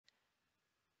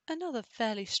another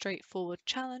fairly straightforward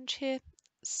challenge here.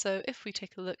 So if we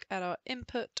take a look at our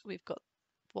input, we've got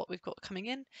what we've got coming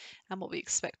in and what we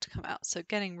expect to come out. So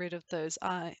getting rid of those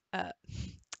A,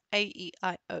 E,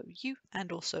 I, O, U,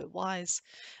 and also Ys,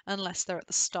 unless they're at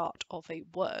the start of a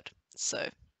word. So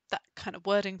that kind of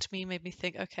wording to me made me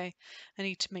think, okay, I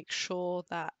need to make sure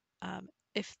that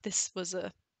if this was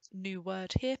a new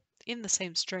word here in the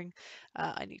same string,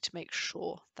 I need to make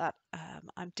sure that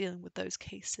I'm dealing with those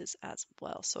cases as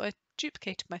well. So I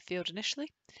duplicated my field initially,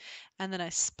 and then I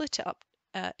split it up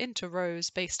into rows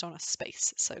based on a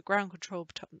space. So ground control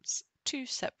becomes two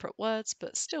separate words,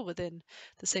 but still within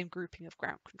the same grouping of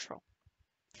ground control.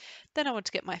 Then I want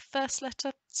to get my first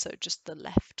letter, so just the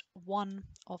left one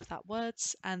of that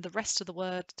words, and the rest of the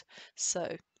word,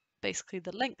 so basically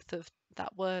the length of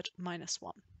that word minus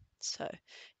one. So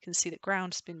you can see that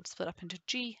ground has been split up into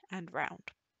G and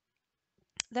round.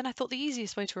 Then I thought the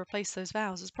easiest way to replace those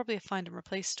vowels is probably a find and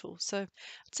replace tool. So I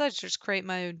decided to just create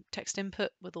my own text input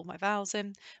with all my vowels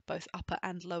in, both upper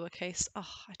and lowercase.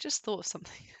 Oh, I just thought of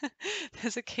something.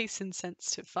 There's a case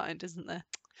insensitive find, isn't there?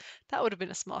 That would have been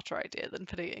a smarter idea than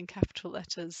putting it in capital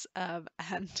letters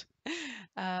and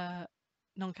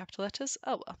non-capital letters.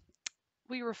 Oh well,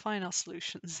 we refine our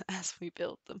solutions as we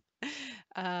build them.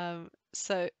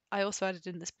 So I also added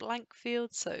in this blank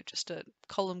field, so just a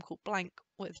column called blank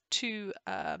with two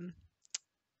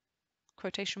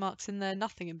quotation marks in there,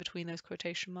 nothing in between those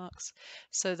quotation marks,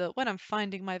 so that when I'm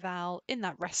finding my vowel in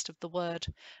that rest of the word,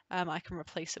 I can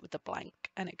replace it with a blank,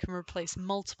 and it can replace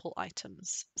multiple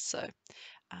items. So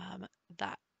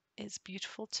that is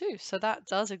beautiful too. So that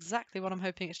does exactly what I'm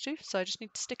hoping it to do. So I just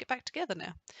need to stick it back together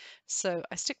now. So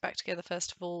I stick back together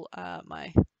first of all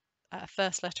my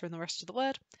first letter in the rest of the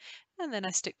word, and then I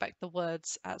stick back the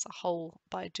words as a whole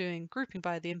by doing grouping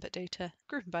by the input data,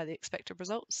 grouping by the expected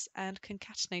results, and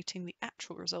concatenating the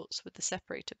actual results with the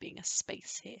separator being a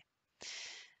space here.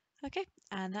 Okay,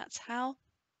 and that's how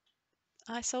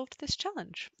I solved this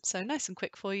challenge. So nice and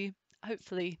quick for you,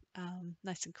 hopefully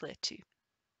nice and clear too.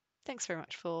 Thanks very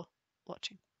much for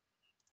watching.